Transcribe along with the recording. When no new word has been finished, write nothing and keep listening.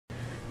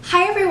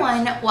Hi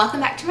everyone,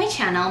 welcome back to my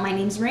channel. My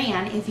name is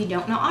Rayanne if you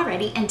don't know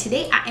already, and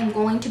today I am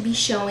going to be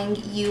showing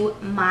you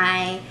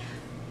my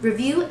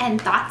review and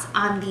thoughts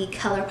on the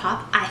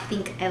Colourpop I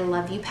Think I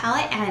Love You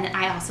palette, and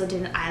I also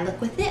did an eye look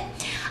with it.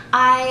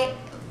 I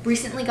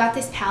recently got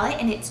this palette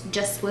and it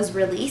just was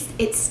released.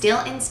 It's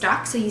still in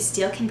stock, so you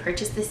still can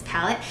purchase this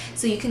palette,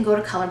 so you can go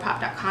to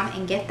colourpop.com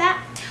and get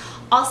that.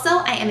 Also,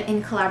 I am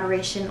in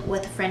collaboration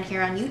with a friend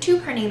here on YouTube.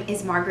 Her name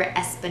is Margaret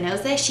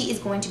Espinoza. She is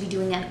going to be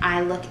doing an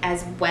eye look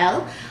as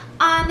well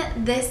on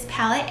this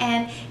palette,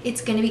 and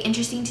it's going to be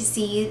interesting to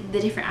see the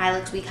different eye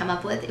looks we come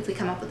up with, if we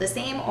come up with the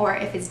same or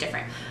if it's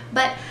different.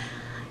 But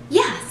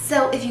yeah,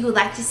 so if you would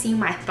like to see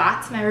my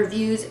thoughts, my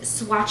reviews,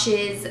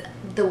 swatches,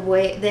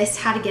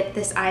 how to get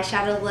this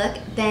eyeshadow look,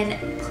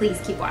 then please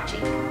keep watching.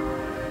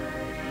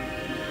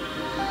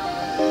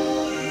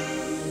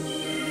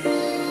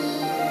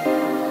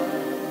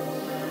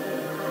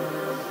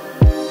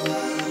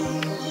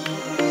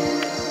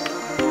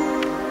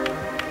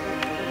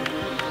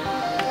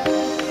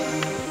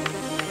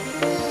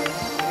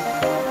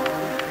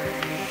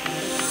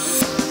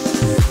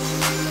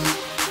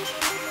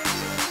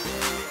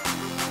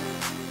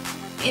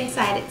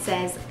 Inside it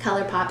says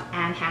Colourpop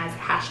and has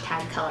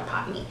hashtag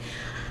ColourPopMe.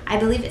 I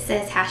believe it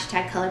says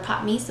hashtag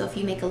ColourPopMe, so if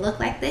you make a look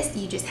like this,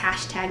 you just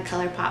hashtag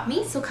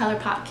ColourPopMe so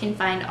Colourpop can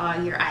find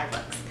all your eye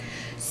looks.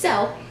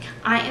 So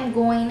I am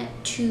going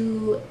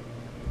to,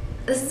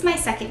 this is my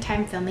second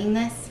time filming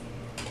this,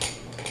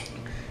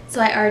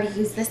 so I already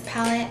used this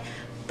palette,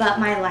 but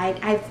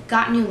I've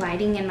got new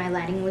lighting and my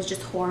lighting was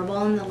just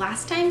horrible in the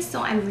last time,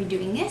 so I'm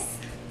redoing this.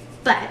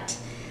 But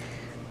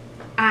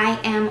I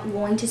am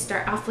going to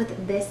start off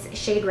with this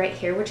shade right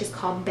here, which is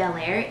called Bel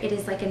Air. It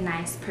is like a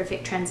nice,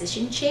 perfect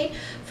transition shade.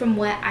 From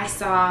what I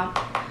saw,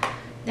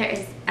 there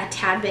is a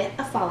tad bit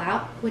of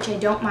fallout, which I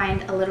don't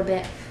mind a little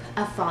bit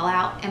of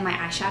fallout in my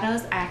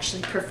eyeshadows. I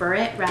actually prefer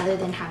it rather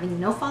than having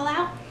no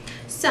fallout.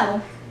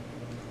 So,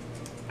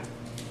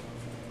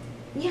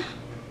 yeah.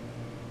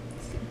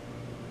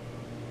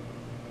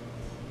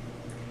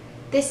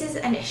 This is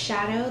a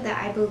shadow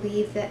that I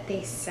believe that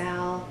they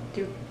sell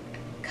through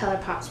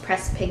Colourpop's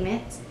Pressed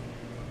Pigments,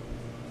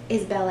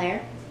 is Bel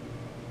Air,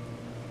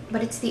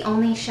 but it's the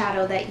only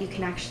shadow that you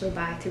can actually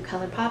buy through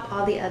Colourpop.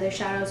 All the other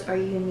shadows are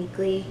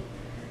uniquely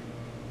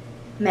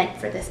meant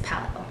for this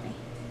palette only.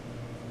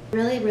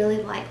 I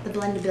really like the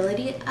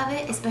blendability of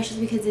it, especially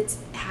because it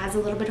has a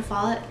little bit of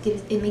fallout.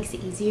 It makes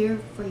it easier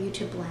for you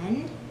to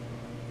blend,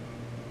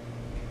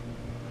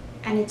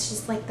 and it's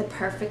just like the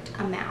perfect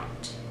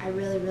amount. I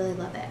really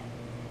love it.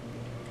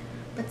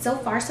 But so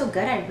far so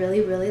good. I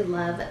really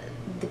love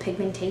the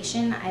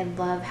pigmentation. I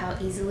love how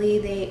easily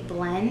they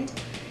blend.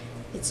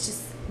 It's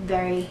just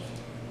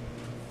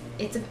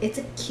it's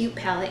a cute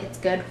palette. It's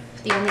good.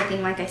 The only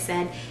thing, like I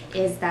said,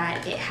 is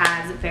that it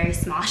has very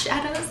small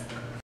shadows.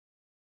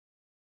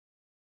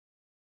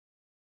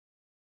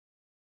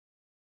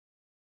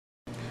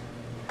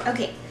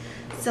 Okay,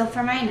 so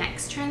for my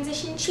next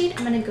transition shade,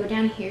 I'm going to go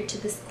down here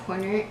to this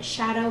corner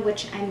shadow,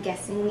 which I'm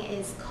guessing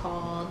is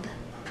called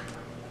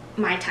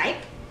My Type.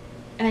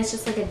 And it's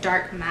just like a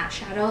dark matte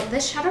shadow.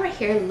 This shadow right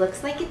here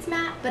looks like it's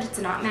matte, but it's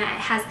not matte.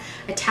 It has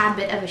a tad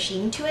bit of a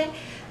sheen to it.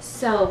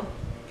 So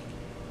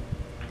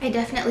I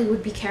definitely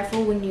would be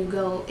careful when you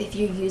go, if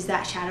you use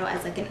that shadow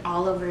as like an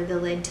all over the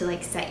lid to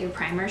like set your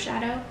primer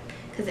shadow,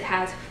 because it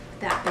has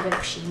that bit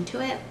of sheen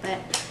to it,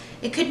 but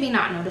it could be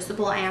not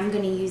noticeable. I am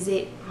going to use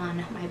it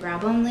on my brow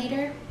bone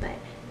later, but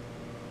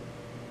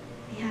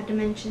I had to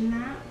mention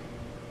that.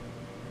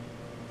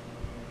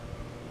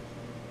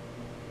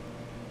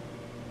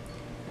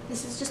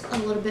 This is just a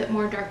little bit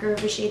more darker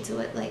of a shade, so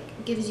it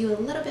like gives you a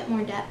little bit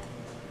more depth.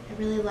 I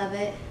really love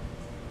it.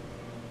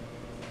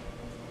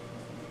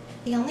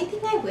 The only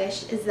thing I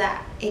wish is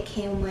that it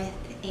came with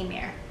a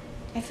mirror.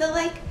 I feel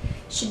like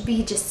it should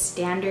be just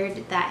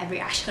standard that every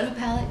eyeshadow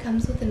palette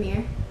comes with a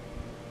mirror.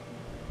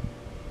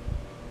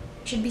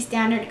 It should be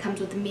standard, it comes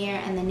with a mirror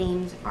and the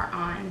names are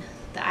on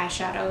the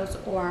eyeshadows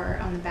or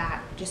on the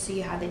back, just so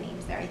you have the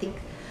names there. I think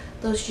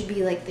those should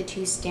be like the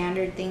two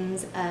standard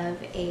things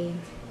of a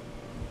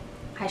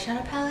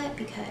eyeshadow palette,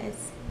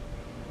 because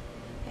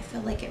I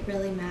feel like it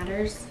really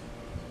matters.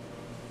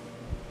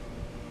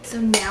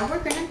 So now we're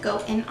gonna go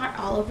in our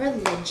all over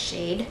lid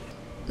shade.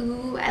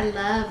 Ooh, I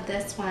love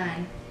this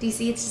one. Do you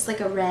see it's just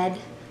like a red,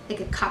 like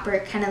a copper,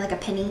 kind of like a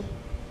penny.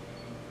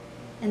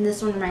 And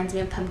this one reminds me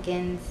of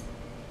pumpkins.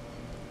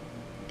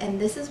 And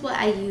this is what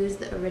I used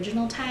the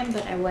original time,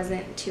 but I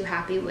wasn't too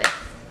happy with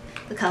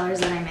the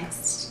colors that I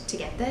mixed to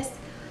get this.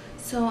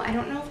 So I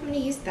don't know if I'm gonna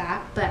use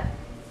that, but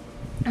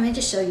I'm going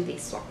to just show you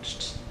these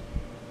swatched.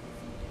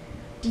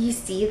 Do you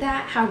see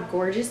that? How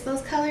gorgeous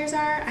those colors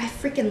are? I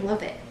freaking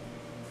love it.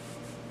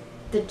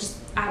 They're just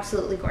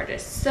absolutely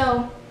gorgeous.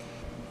 So,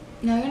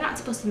 no, you're not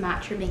supposed to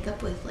match your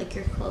makeup with like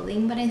your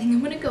clothing, but I think I'm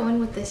going to go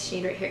in with this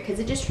shade right here because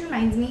it just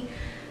reminds me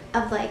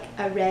of like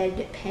a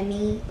red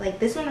penny. Like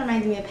this one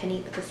reminds me of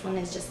penny, but this one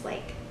is just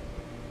like,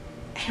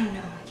 I don't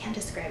know, I can't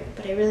describe it,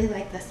 but I really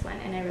like this one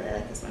and I really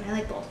like this one. I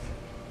like both.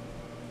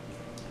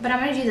 But I'm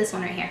going to do this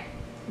one right here,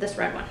 this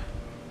red one.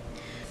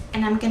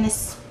 and I'm gonna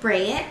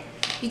spray it.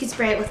 You can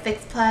spray it with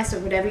Fix Plus or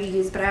whatever you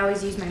use, but I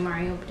always use my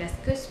Mario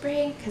Badescu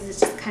spray because it's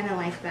just kind of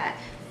like that.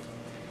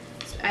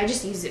 So I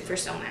just use it for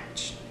so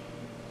much.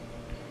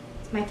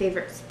 It's my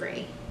favorite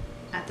spray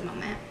at the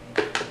moment.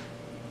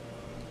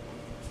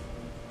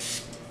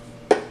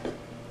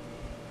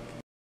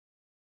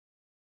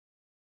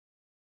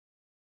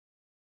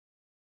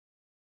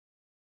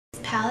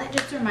 This palette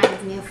just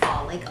reminds me of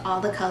fall. Like all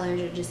the colors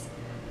are just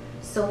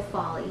so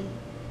fall-y.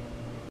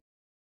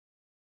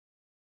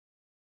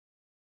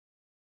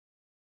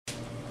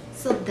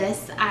 So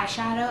this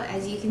eyeshadow,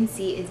 as you can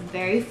see, is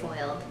very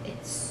foiled.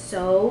 It's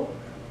so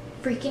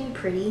freaking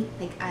pretty.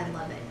 Like, I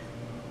love it.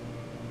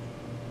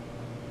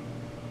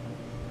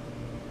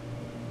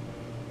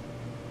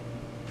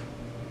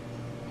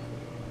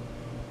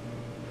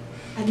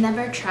 I've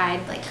never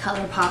tried like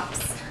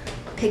Colourpop's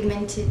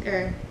pigmented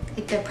or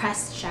like their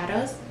pressed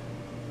shadows.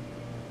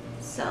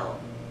 So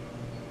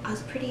I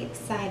was pretty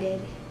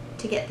excited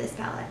to get this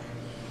palette.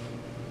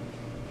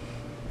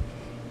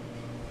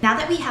 Now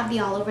that we have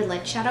the all over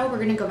lid shadow, we're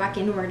gonna go back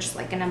in and we're just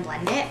like gonna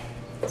blend it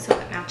so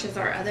it matches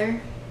our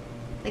other,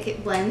 like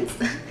it blends.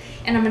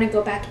 And I'm gonna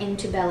go back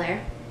into Bel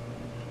Air.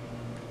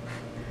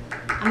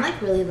 I'm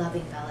like really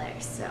loving Bel Air,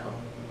 so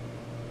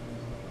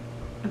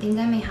I think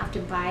I may have to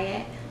buy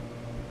it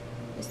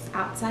just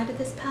outside of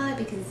this palette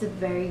because it's a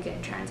very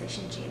good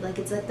transition shade. Like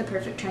it's like the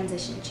perfect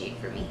transition shade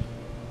for me.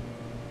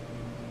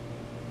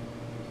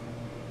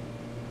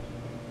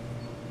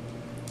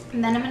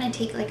 And then I'm gonna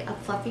take like a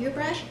fluffier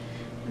brush.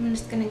 I'm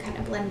just gonna kind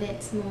of blend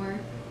it some more.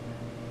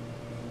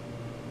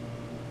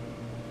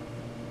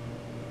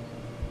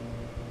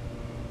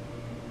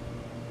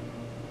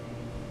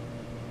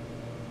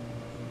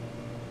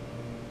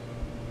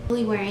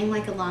 Really wearing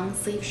like a long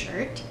sleeve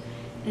shirt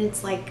and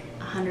it's like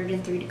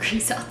 103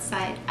 degrees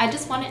outside. I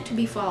just want it to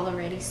be fall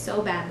already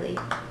so badly.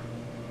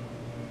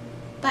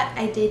 But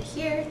I did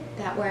hear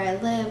that where I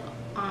live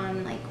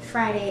on like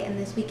Friday and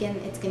this weekend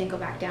it's gonna go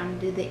back down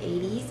to the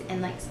 80s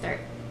and like start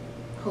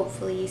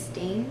hopefully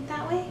staying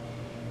that way.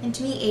 And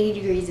to me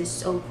 80 degrees is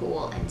so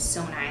cool and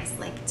so nice.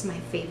 Like it's my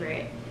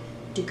favorite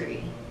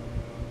degree.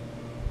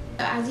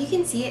 So as you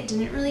can see, it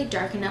didn't really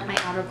darken up my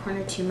outer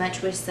corner too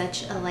much with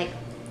such a like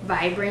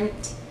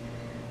vibrant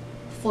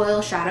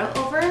foil shadow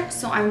over.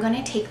 So I'm going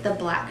to take the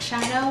black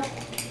shadow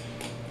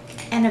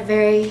and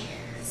a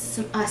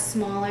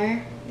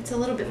smaller, it's a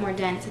little bit more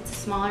dense, it's a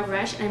smaller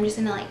brush, and I'm just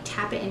going to like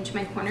tap it into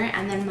my corner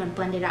and then I'm going to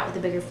blend it out with a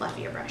bigger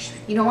fluffier brush.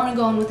 You don't want to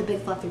go in with a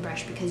big fluffy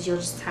brush because you'll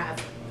just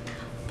have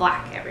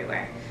black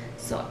everywhere.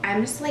 So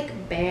I'm just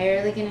like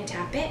barely going to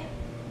tap it.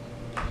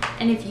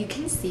 And if you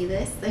can see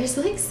this, there's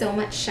like so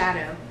much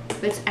shadow,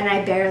 and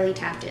I barely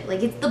tapped it.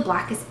 Like it's the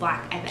blackest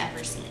black I've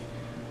ever seen.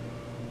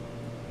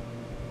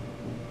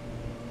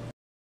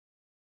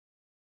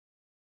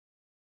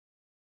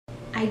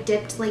 I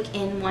dipped like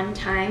in one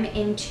time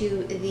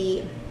into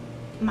the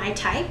My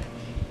Type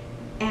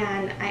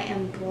and I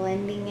am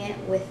blending it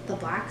with the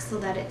black so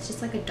that it's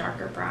just like a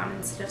darker brown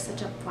instead of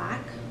such a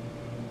black.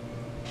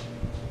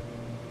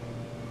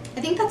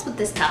 I think that's what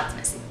this palette's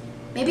missing.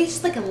 Maybe it's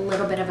just like a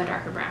little bit of a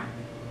darker brown.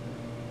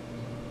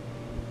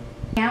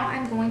 Now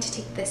I'm going to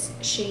take this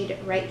shade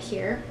right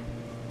here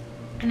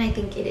and I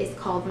think it is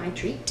called My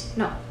Treat.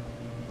 No,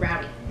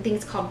 Rowdy. I think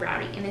it's called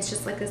Rowdy, and it's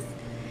just like this.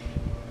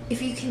 I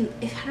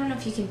don't know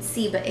if you can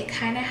see, but it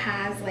kind of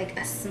has like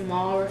a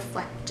small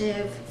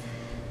reflective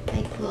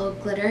like little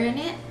glitter in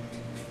it.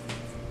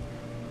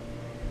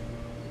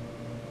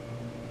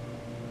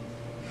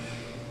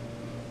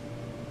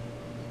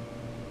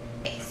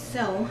 Okay,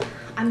 so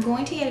I'm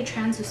going to get a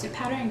translucent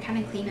powder and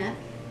kind of clean up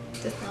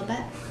just a little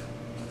bit.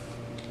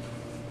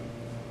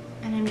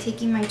 And I'm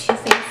taking my Too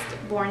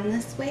Faced Born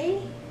This Way.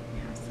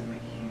 I have some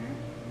right here.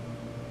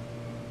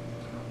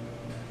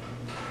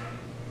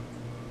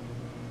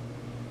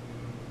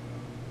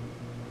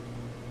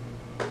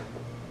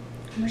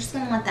 I'm just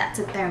gonna let that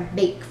sit there and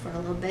bake for a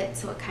little bit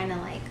so it kind of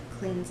like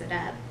cleans it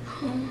up.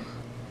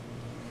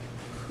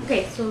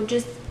 Okay, so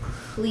just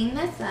clean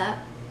this up,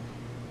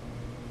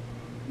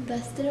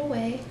 dust it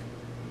away.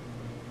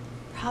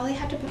 Probably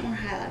had to put more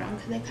highlight on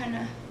because I kind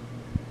of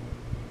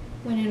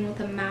went in with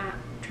a matte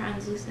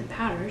translucent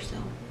powder, so.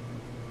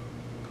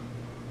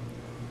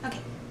 Okay.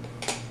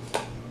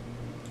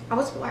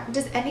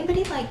 Does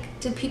anybody like,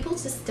 do people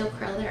just still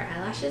curl their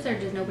eyelashes, or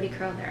does nobody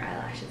curl their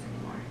eyelashes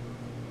anymore?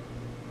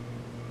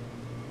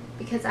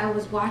 Because I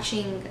was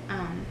watching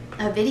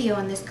a video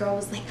and this girl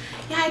was like,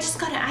 yeah, I just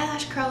got an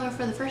eyelash curler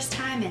for the first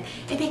time and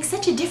it makes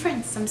such a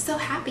difference. I'm so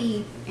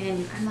happy.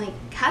 And I'm like,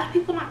 how do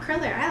people not curl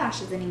their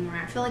eyelashes anymore?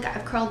 I feel like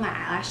I've curled my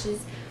eyelashes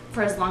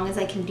for as long as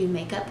I can do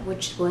makeup,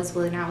 which was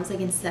when I was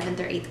like in 7th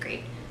or 8th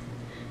grade.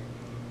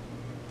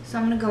 So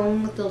I'm gonna go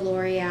in with the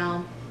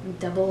L'Oreal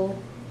Double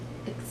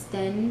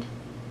Extend,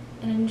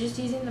 and I'm just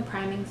using the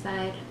priming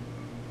side.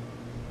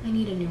 I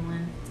need a new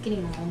one, it's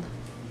getting old.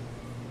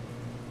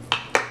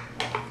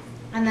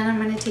 And then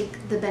I'm gonna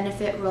take the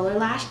Benefit Roller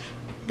Lash.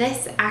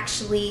 This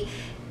actually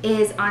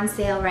is on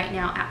sale right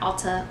now at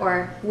Ulta,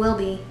 or will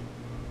be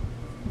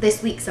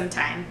this week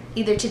sometime,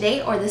 either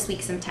today or this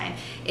week sometime.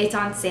 It's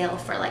on sale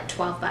for like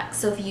 12 bucks.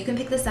 So if you can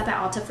pick this up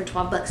at Ulta for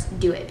 12 bucks,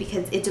 do it,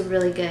 because it's a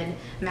really good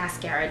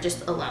mascara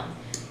just alone.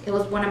 It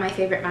was one of my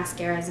favorite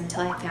mascaras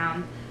until I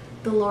found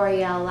the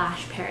L'Oreal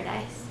Lash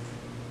Paradise.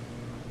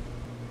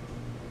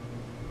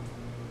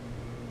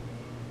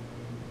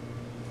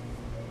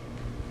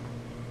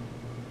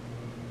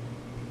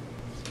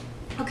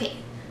 Okay,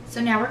 so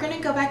now we're going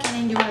to go back in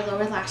and do our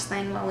lower lash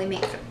line while we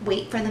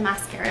wait for the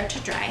mascara to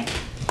dry.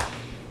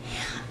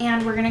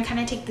 And we're going to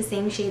kind of take the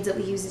same shades that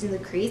we used in the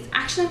crease.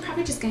 Actually, I'm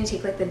probably just going to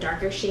take like the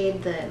darker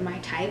shade, my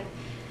type,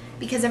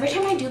 because every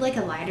time I do like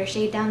a lighter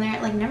shade down there,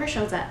 it like never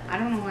shows up. I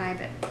don't know why,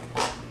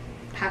 but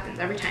it happens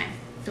every time.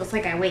 Feels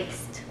like I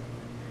waste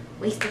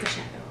of a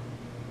shadow.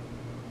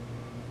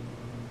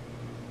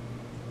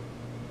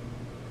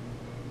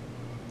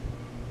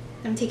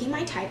 I'm taking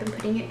my type and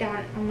putting it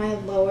down on my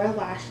lower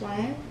lash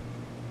line.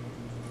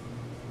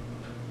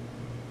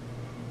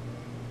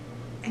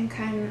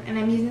 And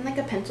I'm using like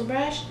a pencil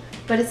brush,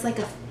 but it's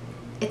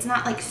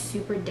not like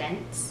super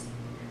dense.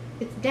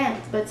 It's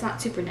dense, but it's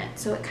not super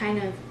dense, so it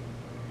kind of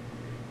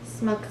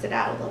smokes it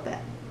out a little bit.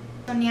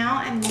 So now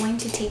I'm going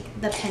to take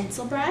the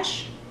pencil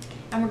brush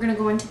and we're going to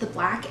go into the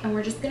black, and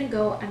we're just going to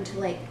go into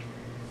like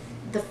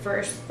the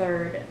first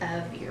third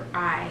of your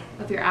eye,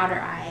 of your outer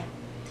eye,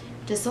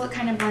 just so it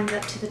kind of blends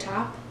up to the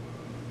top.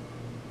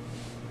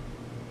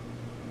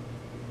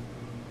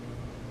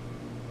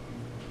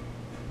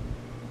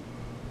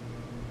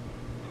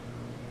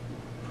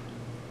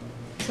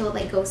 So it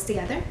like goes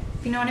together,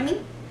 if you know what I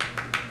mean.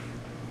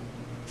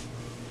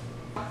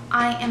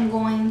 I am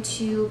going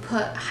to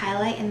put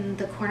highlight in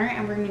the corner,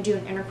 and we're going to do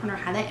an inner corner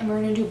highlight, and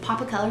we're going to do a pop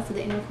of color for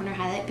the inner corner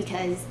highlight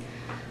because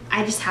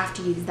I just have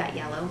to use that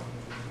yellow.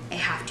 I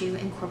have to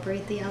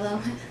incorporate the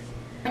yellow.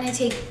 I'm going to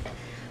take,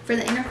 for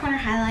the inner corner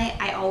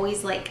highlight, I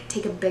always like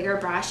take a bigger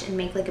brush and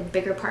make like a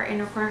bigger part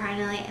inner corner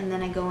highlight, and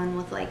then I go in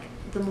with like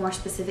the more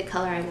specific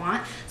color I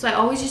want. So I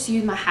always just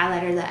use my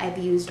highlighter that I've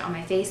used on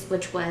my face,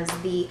 which was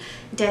the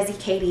Desi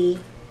Katie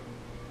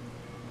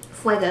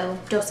Fuego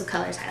Dose of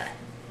Colors highlight.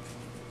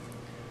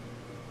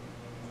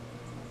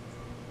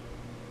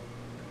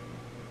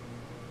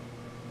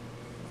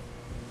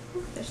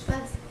 Ooh, there's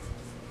fuzz.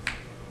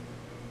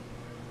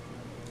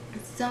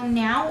 So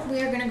now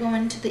we are going to go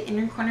into the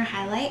inner corner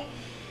highlight,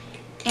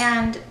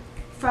 and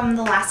from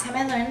the last time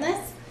I learned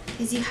this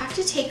is you have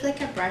to take like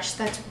a brush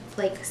that's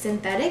like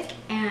synthetic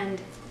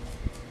and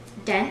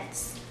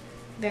dense,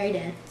 very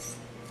dense,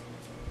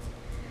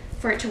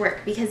 for it to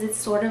work, because it's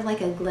sort of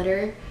like a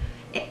glitter.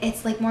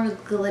 It's like more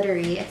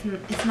glittery.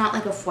 It's not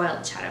like a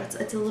foiled shadow.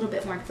 It's a little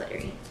bit more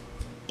glittery.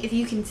 If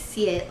you can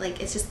see it,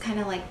 like it's just kind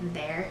of like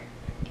there,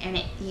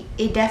 and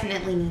it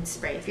definitely needs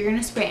spray. If you're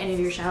gonna spray any of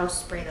your shadows,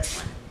 spray this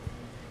one,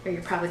 or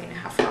you're probably gonna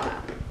have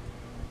fallout.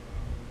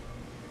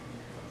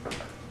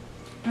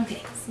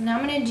 Okay, so now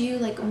I'm gonna do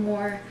like a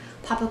more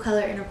pop of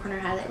color inner corner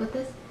highlight with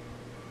this.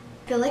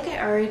 I feel like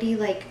I already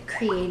like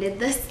created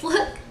this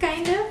look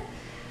kind of,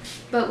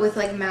 but with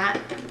like matte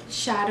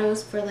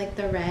shadows for like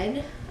the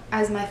red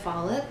as my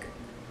fall look.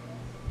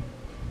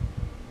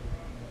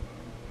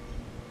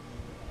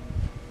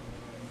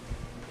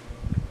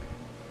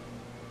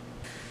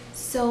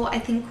 So I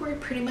think we're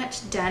pretty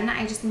much done.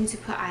 I just need to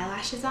put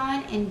eyelashes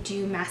on and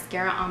do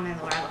mascara on my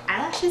lower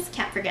eyelashes.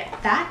 Can't forget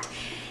that.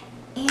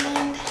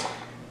 And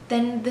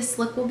then this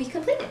look will be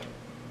completed.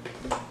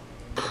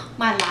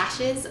 My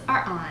lashes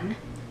are on.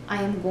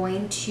 I am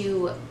going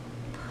to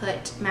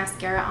put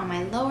mascara on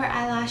my lower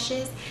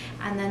eyelashes,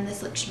 and then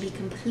this look should be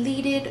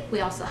completed. We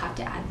also have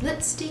to add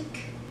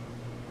lipstick.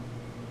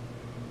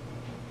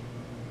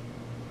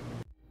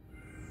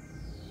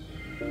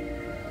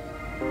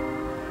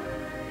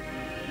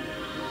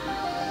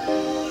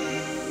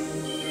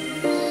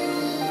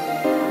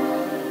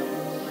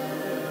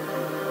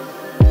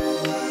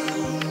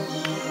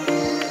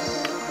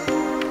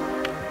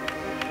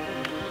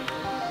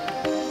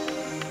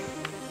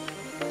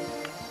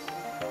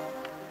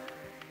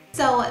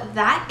 So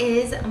that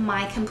is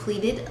my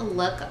completed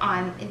look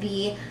on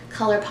the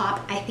Colourpop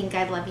I Think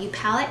I Love You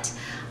palette.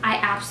 I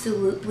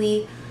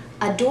absolutely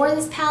adore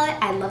this palette.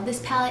 I love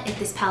this palette. If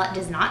this palette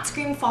does not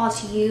scream fall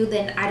to you,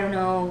 then I don't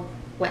know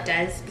what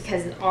does,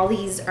 because all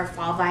these are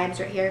fall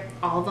vibes right here,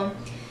 all of them.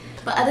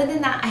 But other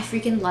than that, I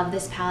freaking love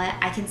this palette.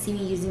 I can see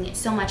me using it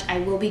so much. I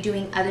will be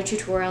doing other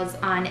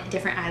tutorials on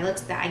different eye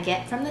looks that I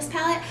get from this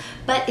palette,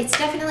 but it's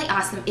definitely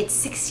awesome. It's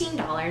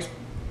 $16,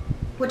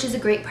 which is a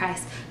great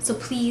price. So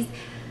please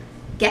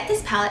get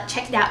this palette,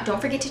 check it out. Don't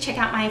forget to check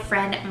out my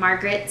friend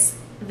Margaret's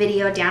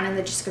video down in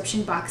the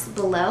description box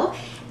below.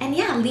 And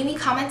yeah, leave me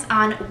comments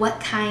on what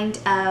kind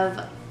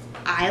of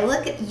eye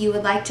look you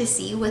would like to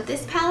see with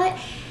this palette.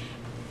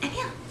 And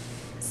yeah,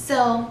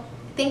 so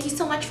thank you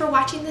so much for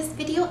watching this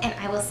video, and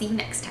I will see you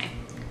next time.